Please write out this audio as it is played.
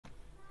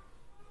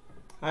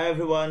Hi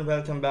everyone,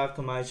 welcome back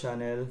to my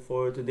channel.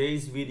 For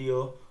today's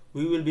video,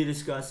 we will be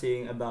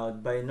discussing about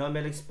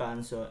binomial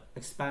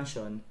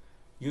expansion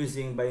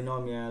using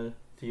binomial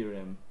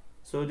theorem.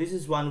 So this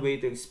is one way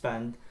to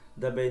expand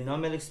the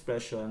binomial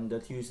expression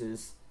that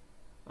uses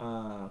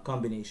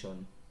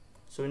combination.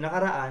 So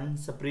nakaraan,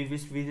 sa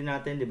previous video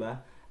natin, di ba,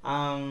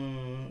 ang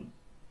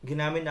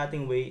ginamit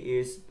nating way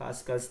is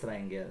Pascal's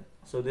triangle.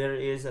 So there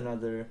is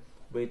another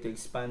way to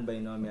expand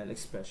binomial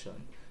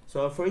expression.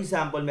 So for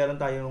example,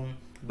 meron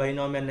tayong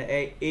binomial na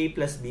a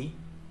plus b,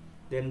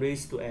 then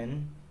raised to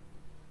n.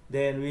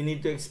 Then we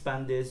need to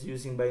expand this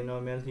using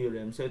binomial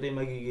theorem. So ito yung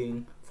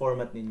magiging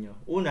format ninyo.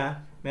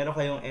 Una, meron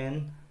kayong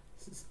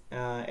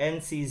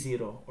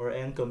nc0 or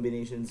n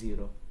combination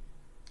 0.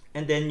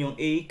 And then yung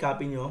a,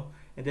 copy nyo,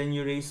 and then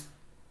you raise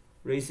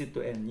it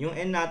to n. Yung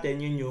n natin,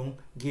 yun yung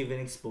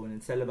given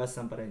exponent sa labas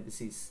ng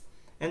parentheses.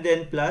 And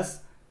then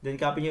plus, then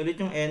copy nyo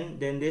ulit yung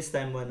n, then this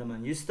time 1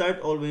 naman. You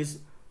start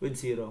always with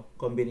 0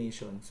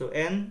 combination. So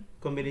n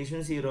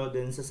combination 0,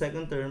 then sa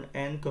second term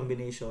n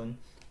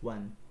combination 1.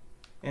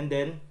 And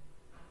then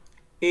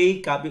a,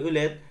 copy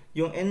ulit,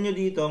 yung n nyo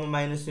dito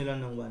minus nyo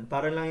lang ng 1.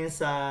 Para lang yan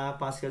sa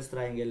Pascal's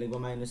triangle,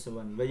 nagma-minus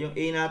ng 1. But yung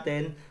a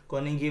natin,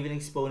 kung anong given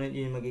exponent,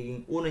 yun yung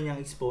magiging una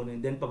niyang exponent,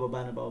 then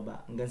pababa na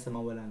pababa hanggang sa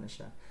mawala na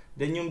siya.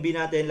 Then yung b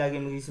natin,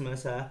 lagi magiging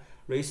sa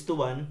raised to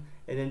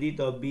 1, and then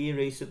dito b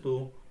raised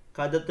to 2.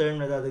 Kada term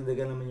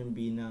nadadagdagan naman yung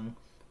b ng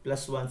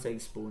plus 1 sa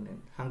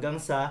exponent. Hanggang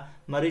sa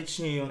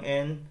ma-reach nyo yung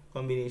n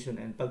combination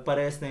n.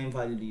 Pagparehas na yung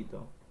value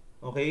dito.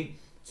 Okay?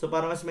 So,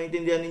 para mas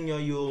maintindihan ninyo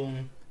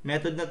yung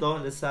method na to,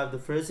 let's have the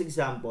first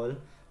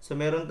example. So,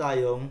 meron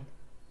tayong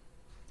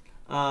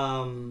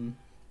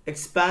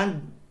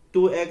expand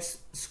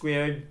 2x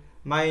squared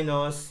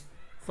minus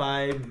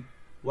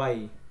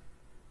 5y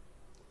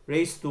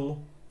raised to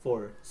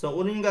 4. So,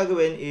 una yung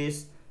gagawin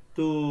is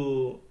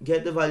to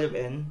get the value of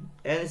n.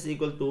 N is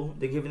equal to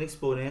the given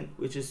exponent,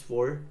 which is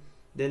 4.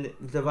 Then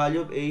the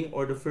value of a,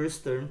 or the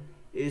first term,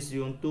 is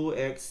yung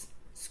 2x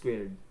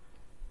squared.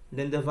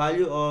 Then the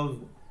value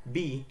of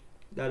b,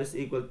 that is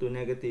equal to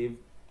negative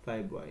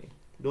 5y.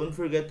 Don't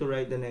forget to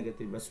write the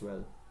negative as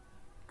well.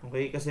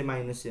 Okay? Kasi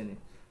minus yan eh.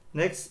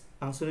 Next,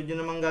 ang sunod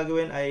nyo naman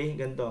gagawin ay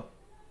ganito.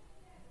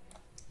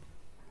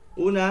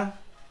 Una,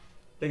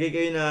 lagay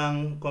kayo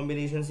ng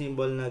combination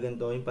symbol na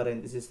ganito, yung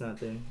parenthesis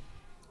natin.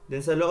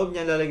 Then sa loob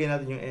niya, lalagay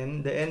natin yung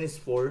n. The n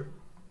is 4.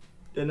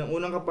 Then ang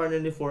unang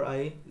kapartner ni 4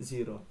 ay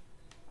 0.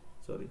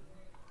 Sorry.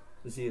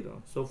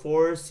 0. So,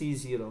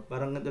 4C0.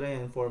 Parang ganito na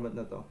yan, format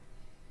na to.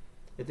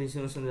 Ito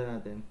yung sinusundan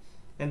natin.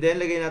 And then,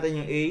 lagay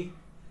natin yung A.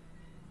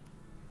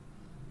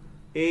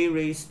 A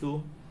raised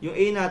to, yung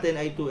A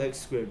natin ay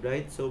 2x squared,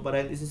 right? So,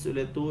 parenthesis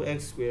ulit,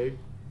 2x squared.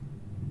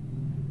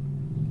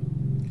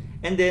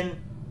 And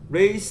then,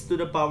 raised to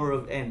the power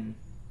of n.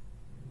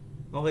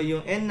 Okay,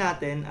 yung n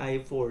natin ay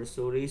 4.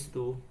 So, raised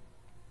to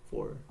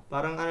 4.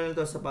 Parang ano lang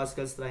to sa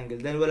Pascal's triangle.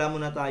 Then, wala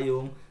muna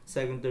tayong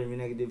second term,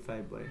 yung negative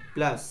 5y.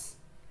 Plus.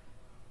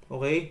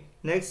 Okay?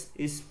 Next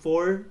is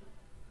 4.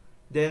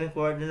 Then,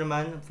 quarter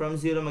naman, from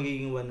 0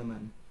 magiging 1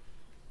 naman.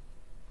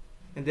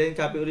 And then,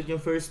 copy ulit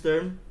yung first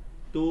term,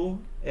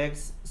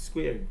 2x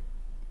squared.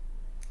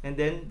 And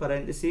then,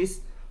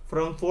 parenthesis,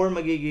 from 4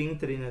 magiging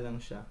 3 na lang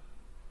siya.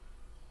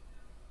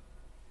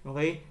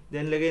 Okay?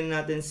 Then, lagay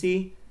natin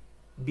si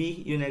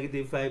b, yung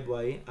negative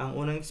 5y. Ang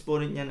unang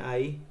exponent niyan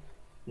ay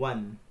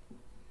 1.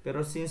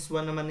 Pero since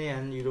 1 naman na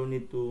yan, you don't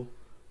need to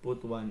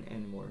put 1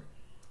 anymore.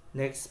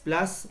 Next,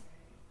 plus,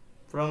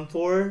 from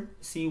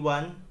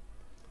 4C1,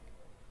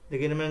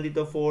 lagay naman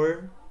dito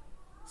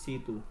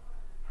 4C2.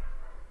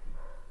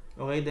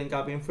 Okay, then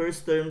copy yung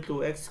first term,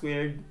 2x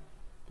squared.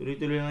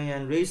 Tuloy-tuloy lang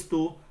yan. Raised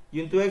to,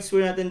 yung 2x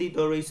squared natin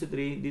dito, raised to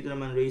 3. Dito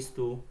naman raised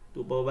to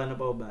 2. Pababa na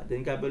pababa.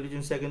 Then copy ulit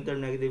yung second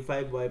term, negative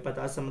 5y.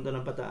 Pataas naman ito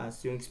ng pataas,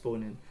 yung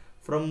exponent.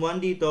 From 1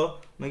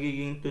 dito,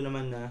 magiging 2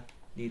 naman na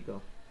dito.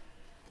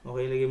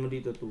 Okay, lagay mo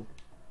dito 2.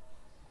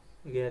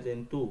 Lagay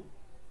natin 2.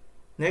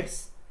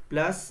 Next,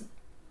 plus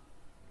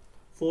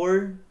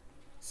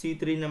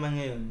 4C3 naman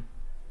ngayon.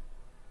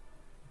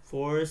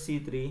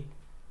 4C3.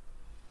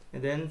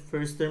 And then,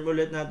 first term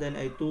ulit natin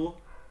ay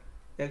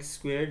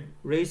 2x squared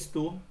raised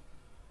to,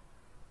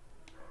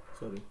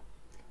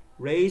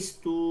 raised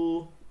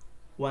to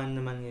 1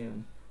 naman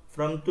ngayon.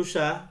 From 2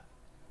 siya,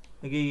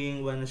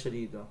 magiging 1 na siya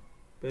dito.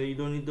 Pero you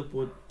don't need to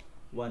put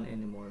 1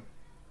 anymore.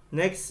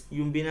 Next,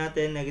 yung b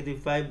natin,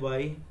 negative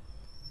 5y.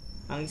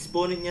 Ang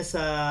exponent niya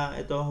sa,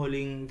 ito,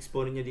 huling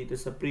exponent niya dito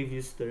sa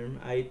previous term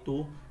ay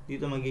 2.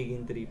 Dito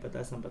magiging 3,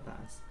 pataas ng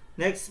pataas.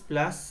 Next,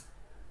 plus.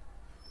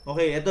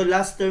 Okay, ito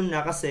last term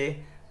na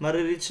kasi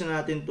marireach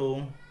na natin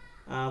itong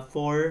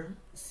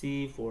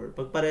 4C4.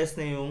 Pagpares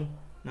na yung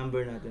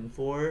number natin,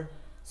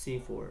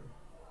 4C4.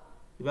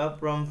 Diba?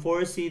 From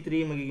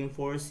 4C3, magiging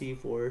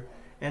 4C4.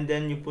 And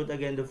then, you put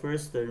again the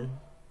first term.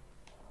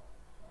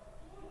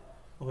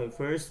 Okay,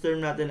 first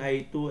term natin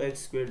ay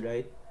 2x squared,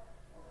 right?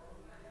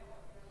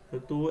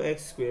 So,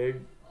 2x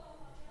squared.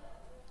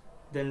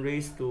 Then,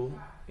 raised to,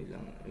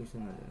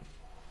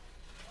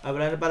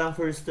 wala na palang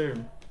first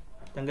term.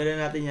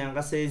 Tanggalin natin yan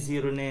kasi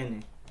 0 na yan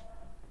eh.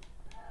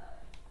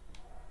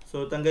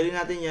 So, tanggalin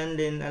natin yan,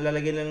 then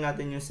lalagyan lang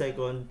natin yung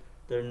second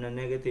term na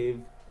negative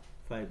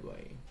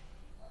 5y.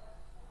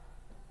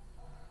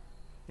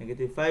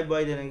 Negative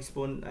 5y, then ang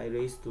exponent ay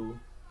raised to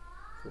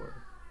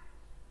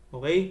 4.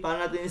 Okay?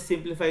 Paano natin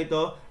simplify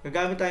ito?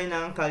 Gagamit tayo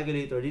ng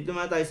calculator. Dito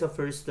muna tayo sa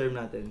first term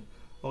natin.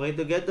 Okay,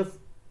 to get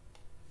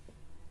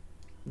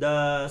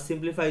the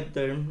simplified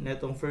term na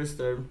itong first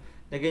term,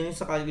 lagyan nyo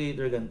sa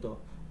calculator ganito.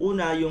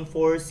 Una, yung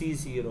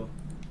 4C0.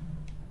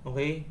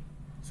 Okay?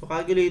 So,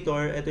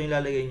 calculator, ito yung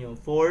lalagay nyo.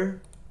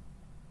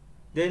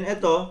 4. Then,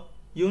 ito,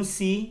 yung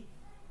C.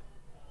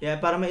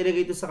 Yan, para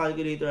mailagay ito sa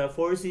calculator,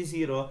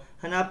 4C0,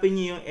 hanapin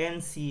nyo yung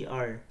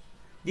NCR.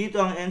 Dito,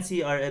 ang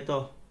NCR,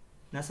 ito.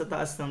 Nasa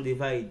taas ng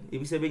divide.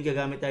 Ibig sabihin,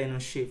 gagamit tayo ng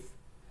shift.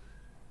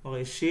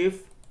 Okay,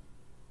 shift.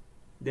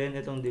 Then,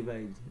 itong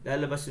divide.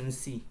 Lalabas yung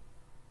C.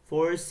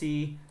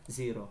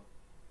 4C0.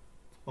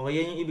 Okay,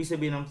 yan yung ibig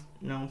sabihin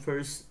ng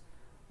first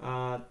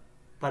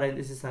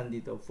parenthesis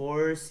dito.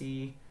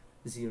 4C0.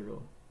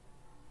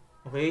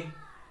 Okay?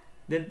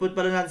 Then, put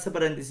pala natin sa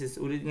parenthesis.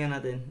 Ulit nga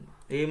natin.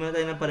 Lagay muna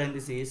tayo ng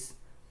parenthesis.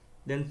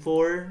 Then,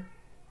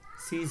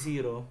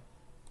 4C0.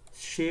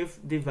 Shift,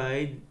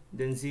 divide.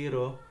 Then,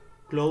 0.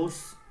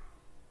 Close.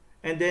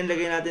 And then,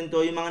 lagay natin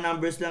to. Yung mga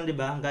numbers lang, di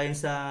ba?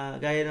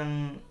 Gaya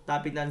ng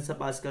topic natin sa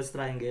Pascal's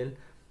triangle.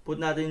 Put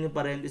natin yung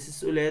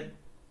parenthesis ulit.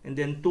 And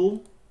then, 2.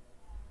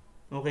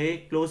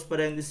 Okay? Close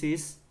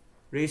parenthesis.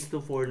 Raised to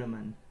 4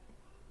 naman.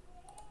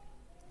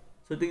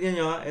 So, tignan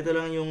nyo, ito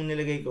lang yung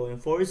nilagay ko.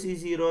 Yung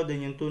 4C0, then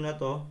yung 2 na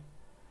to.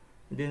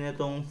 Then,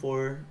 itong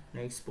 4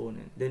 na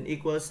exponent. Then,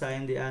 equal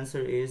sign, the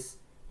answer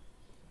is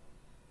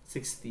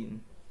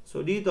 16. So,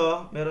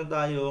 dito, meron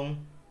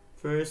tayong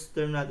first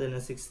term natin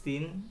na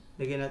 16.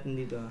 Lagyan natin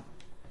dito.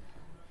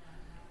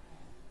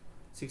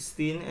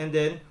 16. And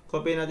then,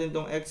 copy natin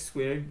itong x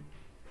squared.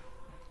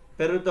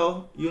 Pero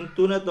ito, yung 2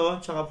 na to,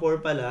 tsaka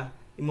 4 pala,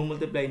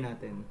 imumultiply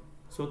natin.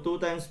 So,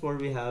 2 times 4,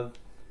 we have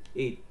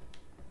 8.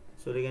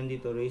 So, lagyan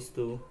dito, raised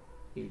to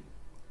 8.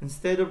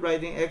 Instead of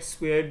writing x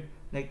squared,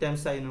 nag-times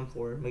tayo ng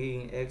 4,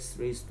 magiging x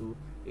raised to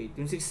 8.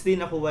 Yung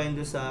 16 nakuha yun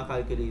doon sa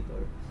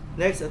calculator.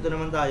 Next, ito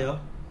naman tayo.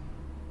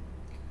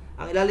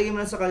 Ang ilalagay mo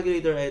na sa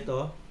calculator ay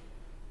ito.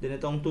 Then,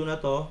 itong 2 na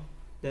to.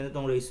 Then,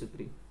 itong raised to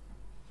 3.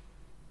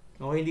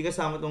 Okay, hindi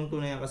kasama itong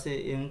 2 na yan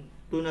kasi yung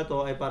 2 na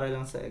to ay para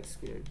lang sa x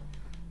squared.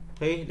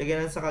 Okay,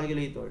 lagyan natin sa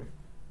calculator.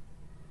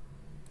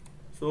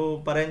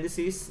 So,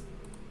 parenthesis,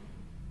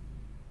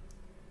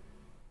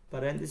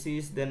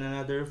 then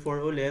another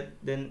 4 ulit,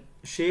 then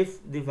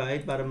shift,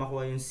 divide para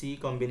makuha yung C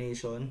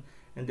combination,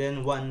 and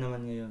then 1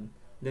 naman ngayon.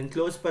 Then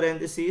close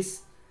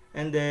parenthesis,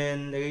 and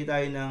then lagay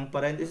tayo ng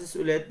parenthesis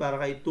ulit para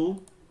kay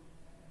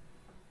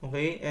 2.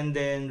 Okay, and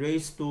then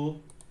raise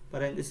to,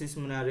 parenthesis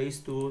muna,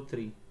 raise to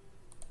 3.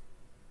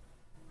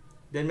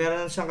 Then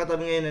meron siyang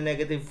katabi ngayon na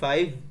negative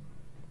 5.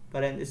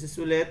 Parenthesis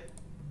ulit.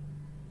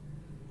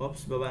 Oops,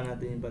 baba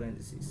natin yung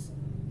parenthesis.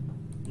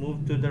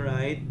 Move to the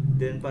right,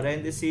 then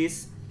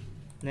parenthesis,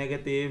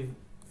 negative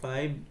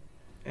 5,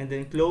 and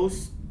then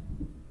close.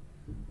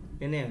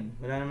 Yan na yan.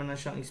 Wala naman na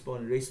siyang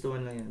exponent. Raised to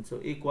 1 lang yan. So,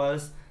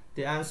 equals,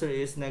 the answer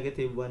is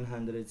negative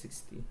 160.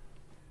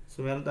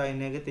 So, meron tayong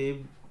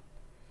negative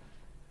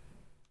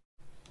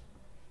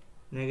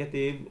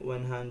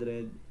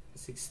 160.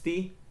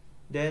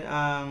 Then,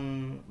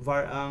 ang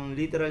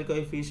literal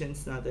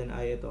coefficients natin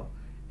ay ito.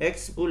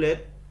 X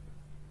ulit.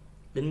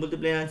 Then,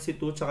 multiply natin si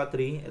 2 tsaka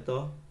 3.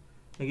 Ito.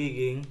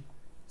 Nagiging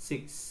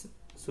 6.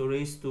 So,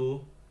 raised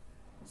to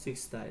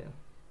 6 tayo.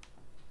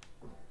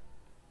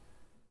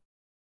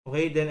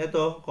 Okay, then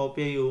ito,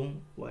 kopya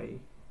yung y.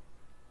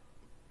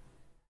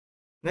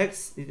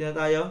 Next, dito na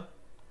tayo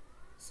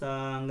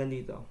sa hanggang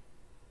dito.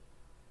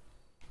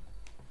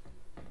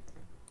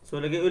 So,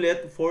 lagay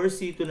ulit,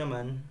 4C2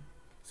 naman.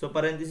 So,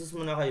 parenthesis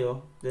muna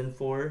kayo, then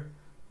 4,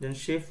 then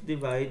shift,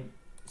 divide,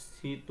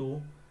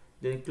 C2,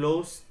 then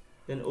close,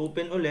 then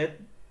open ulit.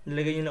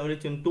 Nilagay nyo na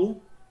ulit yung 2.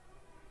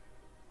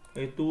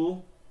 Okay, 2,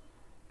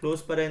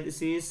 close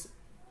parenthesis,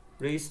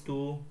 raised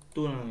to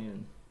 2 na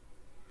ngayon.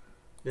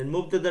 Then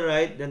move to the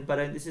right, then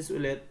parenthesis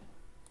ulit.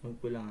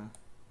 Magpulang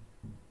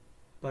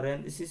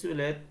parenthesis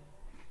ulit.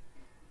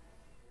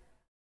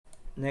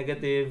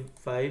 Negative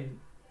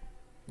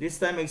 5. This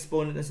time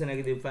exponent na sa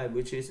negative 5,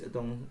 which is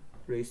itong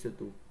raised to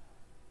 2.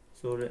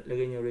 So,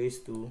 lagay nyo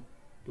raised to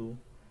 2.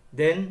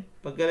 Then,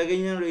 pagkalagay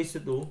nyo ng raised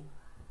to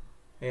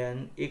 2,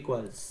 ayan,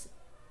 equals.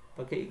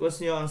 Pagka equals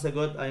nyo, ang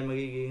sagot ay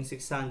magiging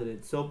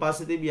 600. So,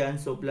 positive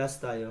yan. So, plus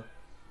tayo.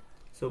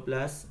 So,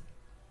 plus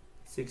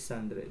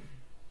 600.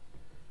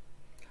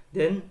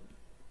 Then,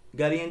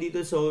 galing yan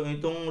dito. So,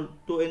 itong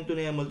 2 and 2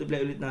 na yan,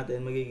 multiply ulit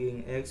natin.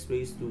 Magiging x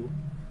raised to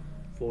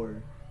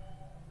 4.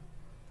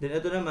 Then,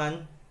 ito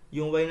naman,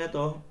 yung y na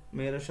to,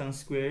 mayroon siyang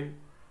square.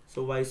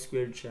 So, y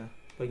squared siya.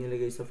 Pag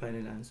nilagay sa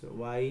final answer.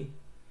 Y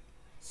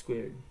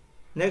squared.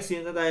 Next,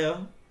 yun na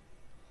tayo.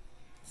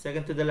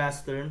 Second to the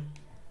last term.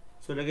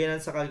 So, lagay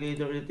natin sa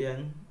calculator ulit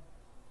yan.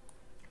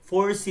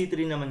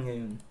 4C3 naman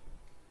ngayon.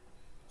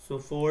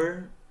 So,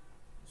 4,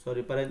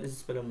 sorry,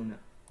 parenthesis pala muna.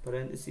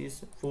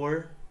 Parenthesis,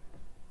 4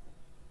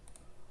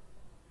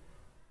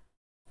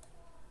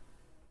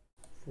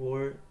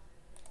 for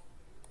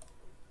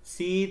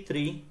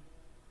C3,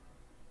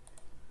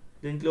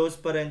 then close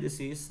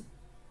parenthesis,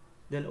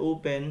 then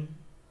open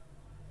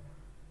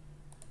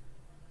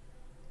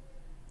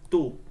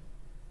 2.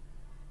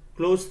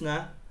 Close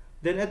na.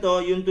 Then ito,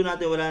 yung 2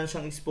 natin, wala na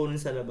siyang exponent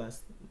sa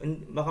labas.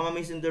 Baka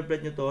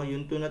ma-misinterpret nyo to,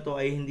 yung 2 na to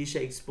ay hindi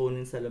siya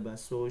exponent sa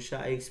labas. So,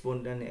 siya ay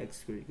exponent na ni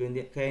x squared.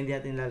 Kaya hindi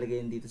natin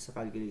lalagay dito sa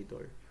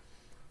calculator.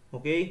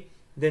 Okay?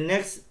 Then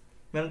next,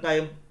 meron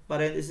tayong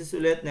parenthesis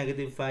ulit,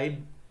 negative 5.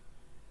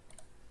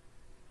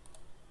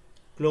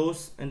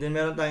 Close. And then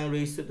meron tayong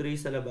raised to 3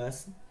 sa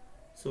labas.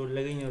 So,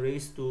 lagay nyo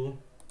raised to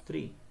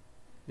 3.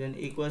 Then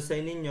equal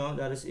sign ninyo,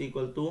 that is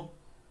equal to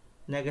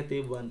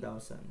negative 1,000.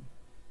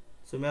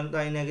 So, meron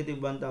tayong negative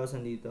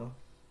 1,000 dito.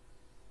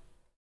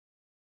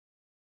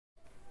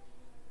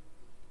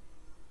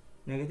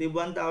 Negative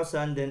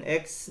 1,000, then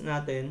x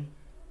natin,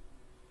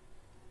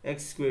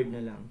 x squared na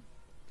lang.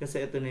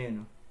 Kasi ito na yun,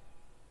 no?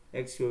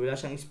 X squared. Wala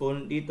siyang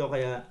exponent dito,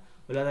 kaya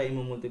wala tayong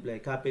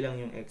i-multiply. Copy lang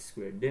yung x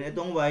squared. Then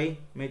itong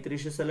y, may 3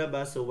 siya sa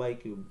labas, so y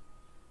cube.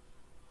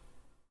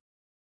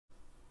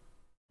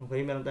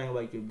 Okay, meron tayong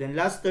y cube. Then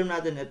last term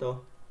natin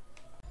ito.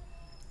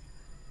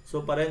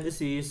 So,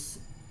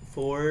 parenthesis,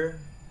 4,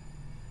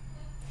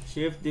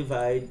 shift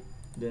divide,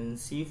 then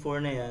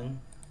C4 na yan,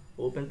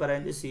 open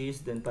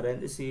parenthesis, then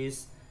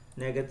parenthesis,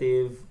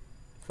 negative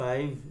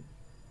 5,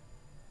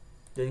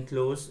 then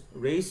close,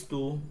 raise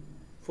to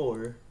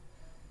 4,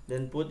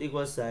 then put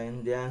equal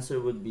sign, the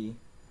answer would be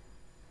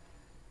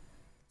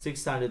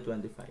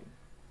 625.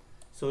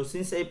 So,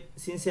 since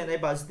yan ay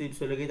positive,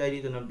 so lagay tayo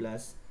dito ng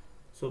plus.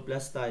 So,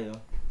 plus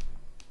tayo.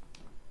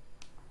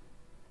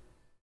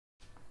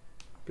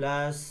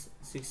 Plus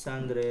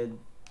 625.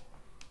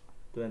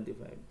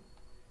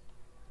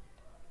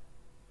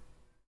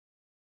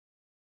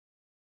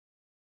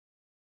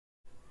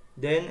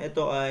 Then,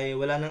 ito ay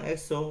wala ng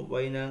x, so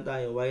y na lang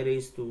tayo. Y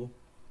raised to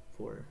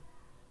 4.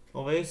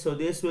 Okay, so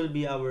this will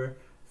be our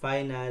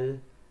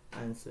final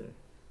answer.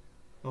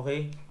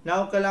 Okay?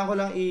 Now, kailangan ko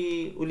lang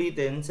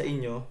iulitin sa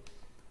inyo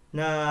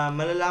na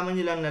malalaman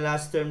nyo lang na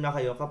last term na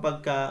kayo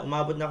kapag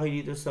umabot na kayo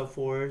dito sa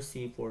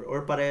 4C4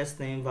 or parehas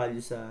na yung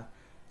value sa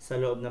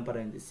loob ng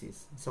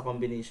parenthesis sa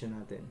combination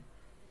natin.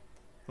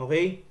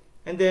 Okay?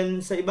 And then,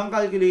 sa ibang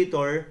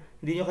calculator,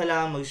 hindi nyo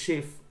kailangan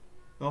mag-shift.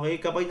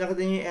 Okay, kapag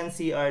nakita nyo yung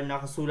NCR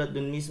nakasulat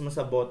dun mismo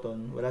sa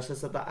button, wala siya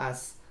sa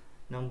taas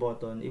ng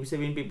button, ibig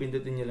sabihin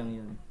pipindutin nyo lang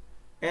yun.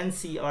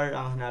 NCR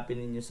ang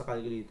hanapin ninyo sa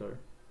calculator.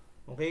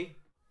 Okay?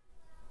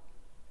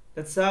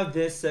 Let's have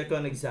this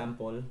second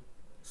example.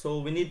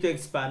 So, we need to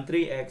expand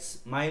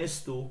 3x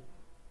minus 2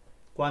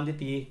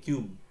 quantity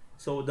cube.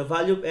 So, the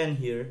value of n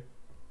here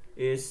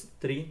is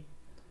 3.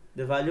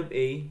 The value of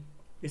a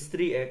is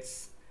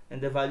 3x. And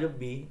the value of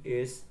b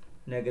is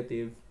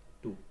negative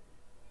 2.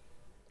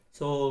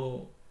 So,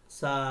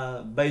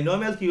 sa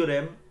binomial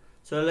theorem,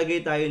 so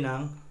lalagay tayo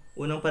ng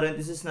unang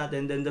parenthesis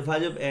natin, then the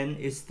value of n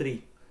is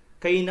 3.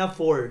 Kaya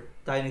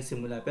 4 tayo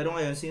nagsimula. Pero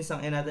ngayon, since ang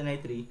n natin ay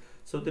 3,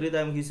 so 3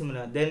 tayo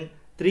magsisimula. Then,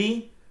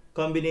 3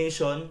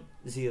 combination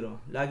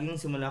 0. Laging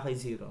simula kay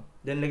 0.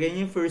 Then, lagay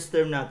niyo yung first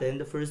term natin.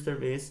 The first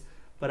term is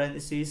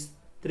parenthesis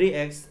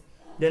 3x,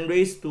 then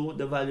raise to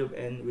the value of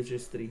n, which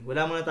is 3.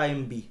 Wala muna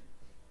tayong b.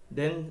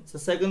 Then,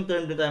 sa second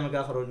term, din tayo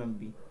magkakaroon ng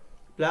b.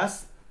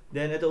 Plus,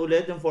 then, ito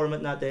ulit yung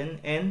format natin,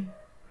 n,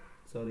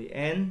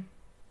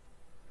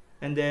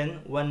 and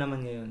then, 1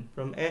 naman ngayon.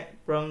 From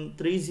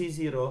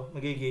 3c0,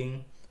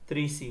 magiging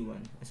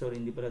 3c1.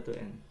 Sorry, hindi pala to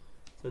n.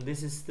 So,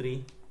 this is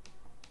 3.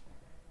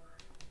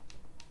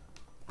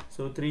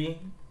 So,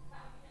 3c0.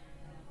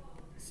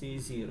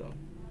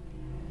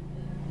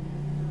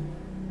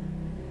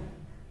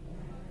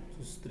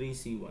 So,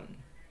 3c1.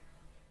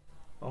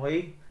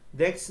 Okay?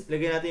 Next,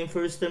 lagyan natin yung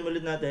first term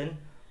ulit natin.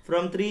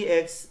 From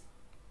 3x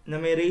na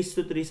may raised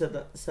to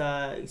 3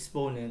 sa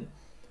exponent,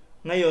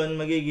 ngayon,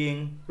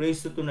 magiging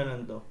raised to 2 na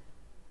lang to.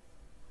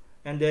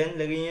 And then,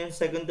 lagyan niyo yung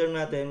second term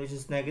natin, which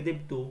is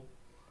negative 2.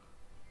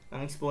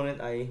 Ang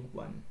exponent ay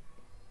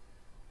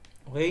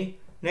 1.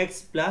 Okay?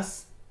 Next,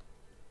 plus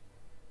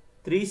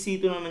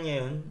 3c2 naman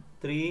ngayon.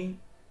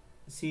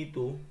 3c2.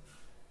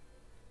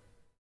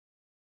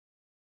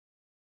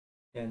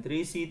 Yan,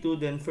 3c2.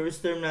 Then,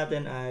 first term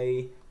natin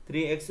ay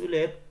 3x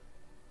ulit.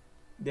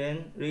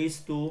 Then,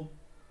 raised to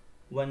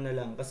 1 na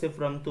lang. Kasi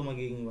from 2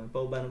 magiging 1.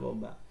 Pauba na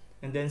pauba.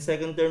 And then,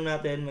 second term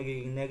natin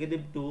magiging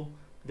negative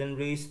 2. Then,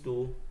 raised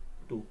to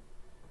 2.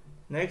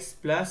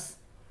 Next,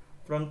 plus.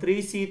 From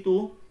 3c2,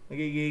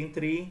 magiging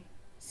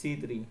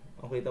 3c3.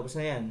 Okay, tapos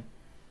na yan.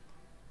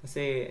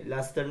 Kasi,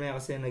 last term na yan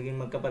kasi naging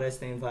magkapares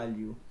na yung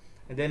value.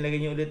 And then,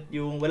 lagyan nyo ulit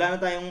yung, wala na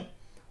tayong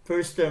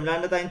first term.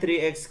 Wala na tayong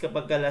 3x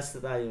kapag ka-last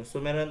na tayo. So,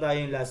 meron na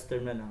tayong last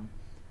term na lang.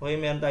 Okay,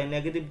 meron tayong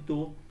negative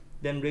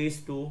 2. Then,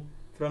 raised to,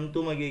 from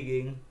 2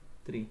 magiging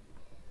 3.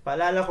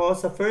 Paalala ko,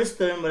 sa first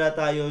term, wala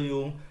tayo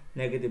yung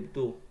negative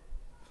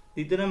 2.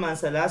 Dito naman,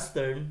 sa last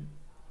term,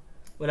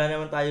 wala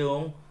naman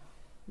tayong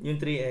yung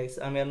 3x.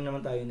 Meron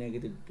naman tayong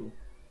negative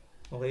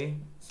 2. Okay?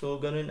 So,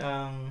 ganun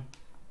ang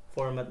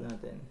format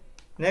natin.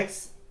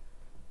 Next,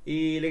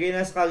 ilagay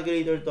na sa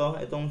calculator to,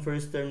 itong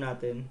first term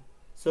natin.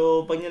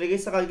 So, pag nilagay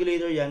sa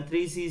calculator yan,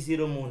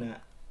 3C0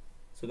 muna.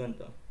 So,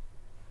 ganito.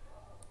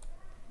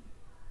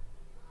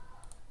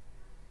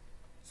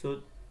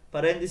 So,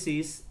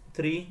 parenthesis,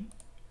 3,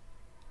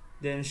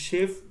 then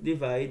shift,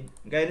 divide.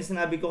 Gaya na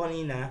sinabi ko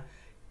kanina,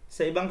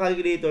 sa ibang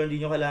calculator, hindi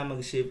nyo kailangan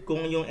mag-shift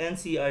kung yung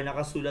NCR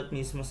nakasulat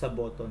mismo sa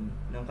button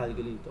ng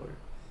calculator.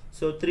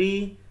 So,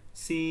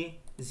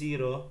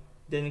 3C0,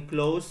 then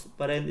close,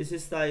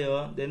 parenthesis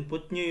tayo, then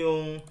put nyo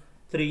yung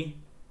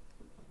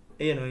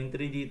 3. Ayan o, yung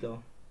 3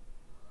 dito.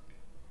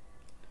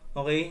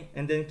 Okay?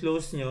 And then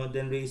close nyo,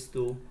 then raise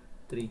to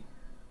 3.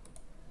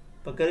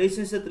 Pagka-raise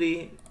nyo sa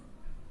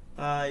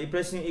 3,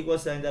 i-press nyo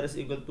equal sign, that is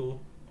equal to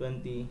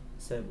 27.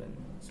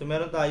 So,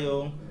 meron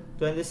tayong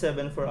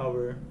 27 for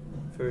our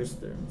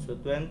first term. So,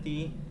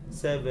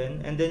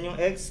 27. And then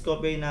yung x,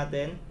 copy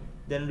natin,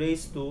 then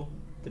raise to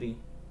 3.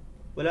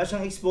 Wala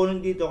siyang exponent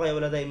dito, kaya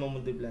wala tayong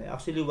multiply.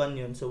 Actually, 1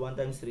 yun. So, 1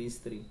 times 3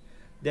 is 3.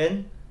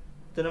 Then,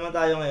 ito naman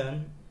tayo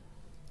ngayon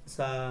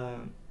sa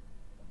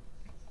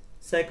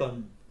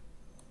second.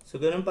 So,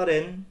 ganun pa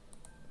rin.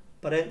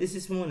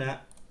 Parenthesis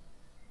muna.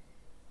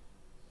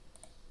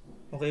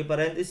 Okay,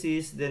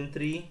 parenthesis, then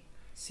 3,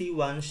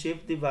 C1,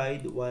 shift,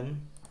 divide, 1,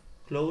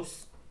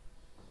 close,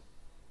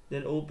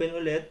 then open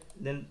ulit,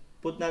 then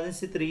put natin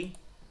si 3,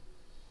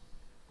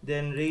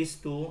 then raise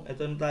to,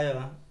 ito na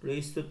tayo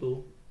raise to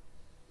 2,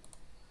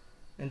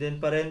 and then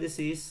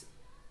parenthesis,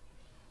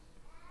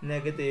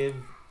 negative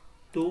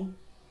 2,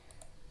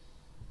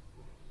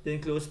 then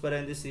close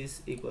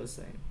parenthesis, equal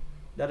sign.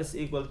 That is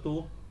equal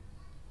to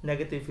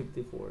negative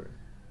 54.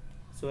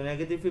 So,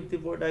 negative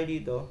 54 tayo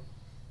dito.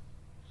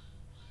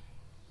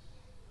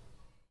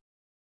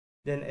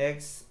 Then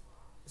x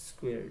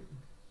squared.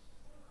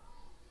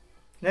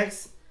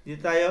 Next, dito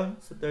tayo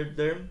sa third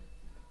term.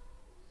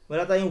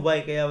 Wala tayong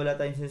y, kaya wala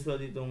tayong sinusunod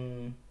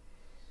ditong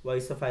y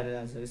sa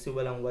final answer kasi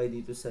walang y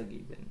dito sa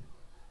given.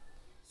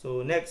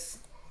 So,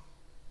 next,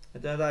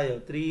 ito na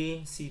tayo,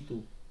 3C2.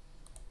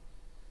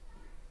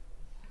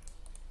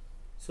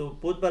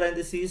 So, put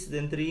parenthesis,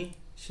 then 3,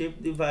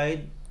 shift,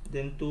 divide,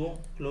 then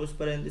 2, close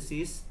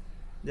parenthesis,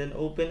 then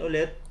open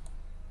ulit.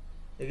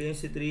 Lagay yung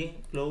si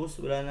 3, close,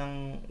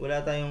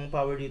 wala tayong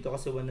power dito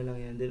kasi 1 na lang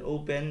yan. Then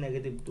open,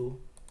 negative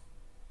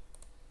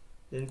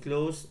 2. Then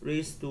close,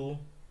 raise to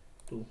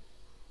 2.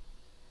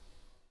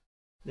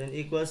 Then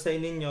equal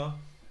sign ninyo,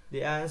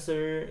 the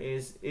answer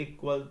is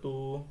equal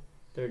to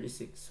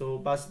 36.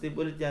 So positive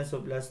ulit yan, so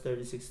plus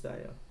 36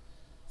 tayo.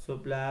 So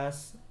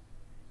plus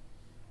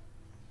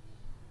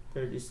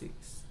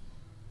 36.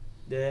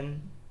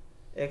 Then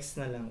x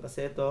na lang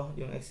kasi ito,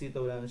 yung x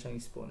dito wala na siyang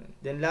exponent.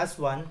 Then last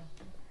one,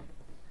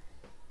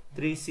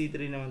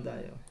 3C3 naman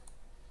tayo.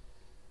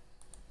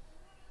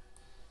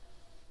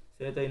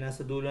 So, ito yung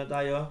nasa dulo na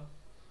tayo.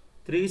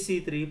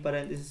 3C3,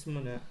 parenthesis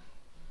muna.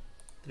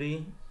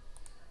 3,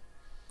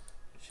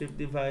 shift,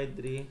 divide,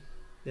 3,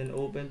 then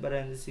open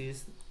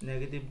parenthesis,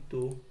 negative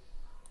 2,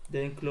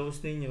 then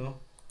close ninyo,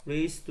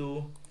 raise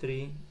to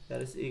 3,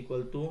 that is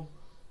equal to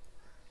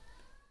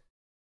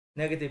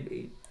negative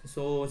 8.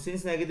 So,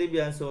 since negative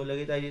yan, so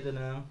lagay tayo dito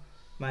ng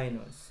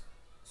minus.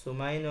 So,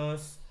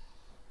 minus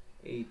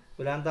 8.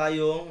 Wala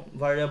tayong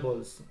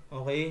variables.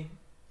 Okay?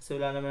 So,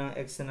 wala naman ang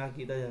x na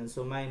nakita dyan.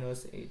 So,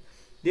 minus 8.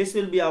 This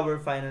will be our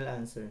final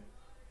answer.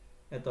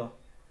 Ito.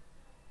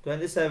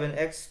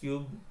 27x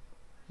cubed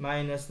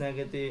minus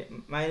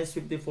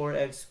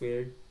 54x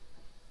squared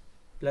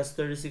plus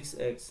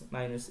 36x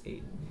minus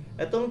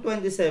 8. Itong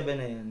 27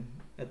 na yan.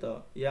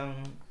 Ito. Yung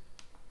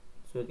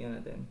sulat nga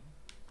natin.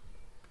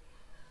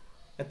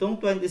 Itong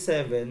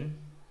 27,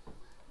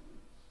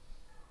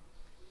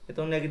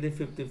 itong negative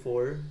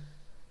 54,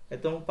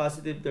 itong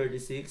positive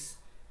 36,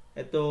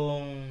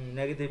 itong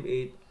negative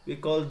 8, we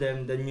call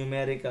them the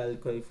numerical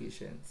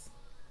coefficients.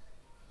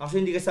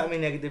 Actually, hindi kasama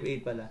yung negative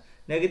 8 pala.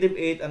 Negative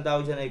 8, ang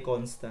tawag dyan ay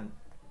constant.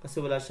 Kasi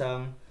wala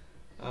siyang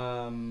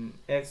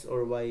x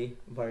or y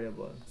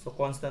variable. So,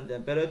 constant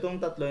yan. Pero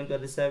itong tatlo, yung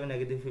 27,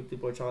 negative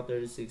 54, tsaka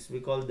 36,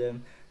 we call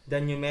them the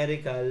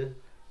numerical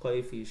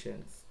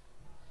coefficients.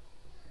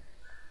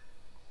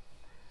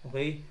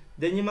 Okay?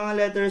 Then, yung mga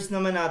letters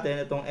naman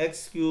natin, itong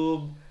x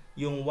cubed,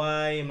 yung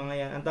y, mga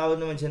yan, ang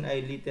tawag naman dyan ay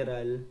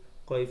literal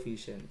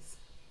coefficients.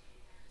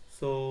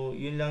 So,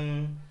 yun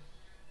lang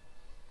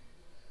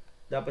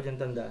dapat yung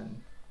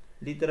tandaan.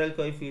 Literal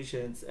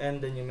coefficients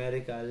and the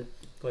numerical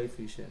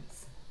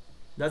coefficients.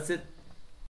 That's it.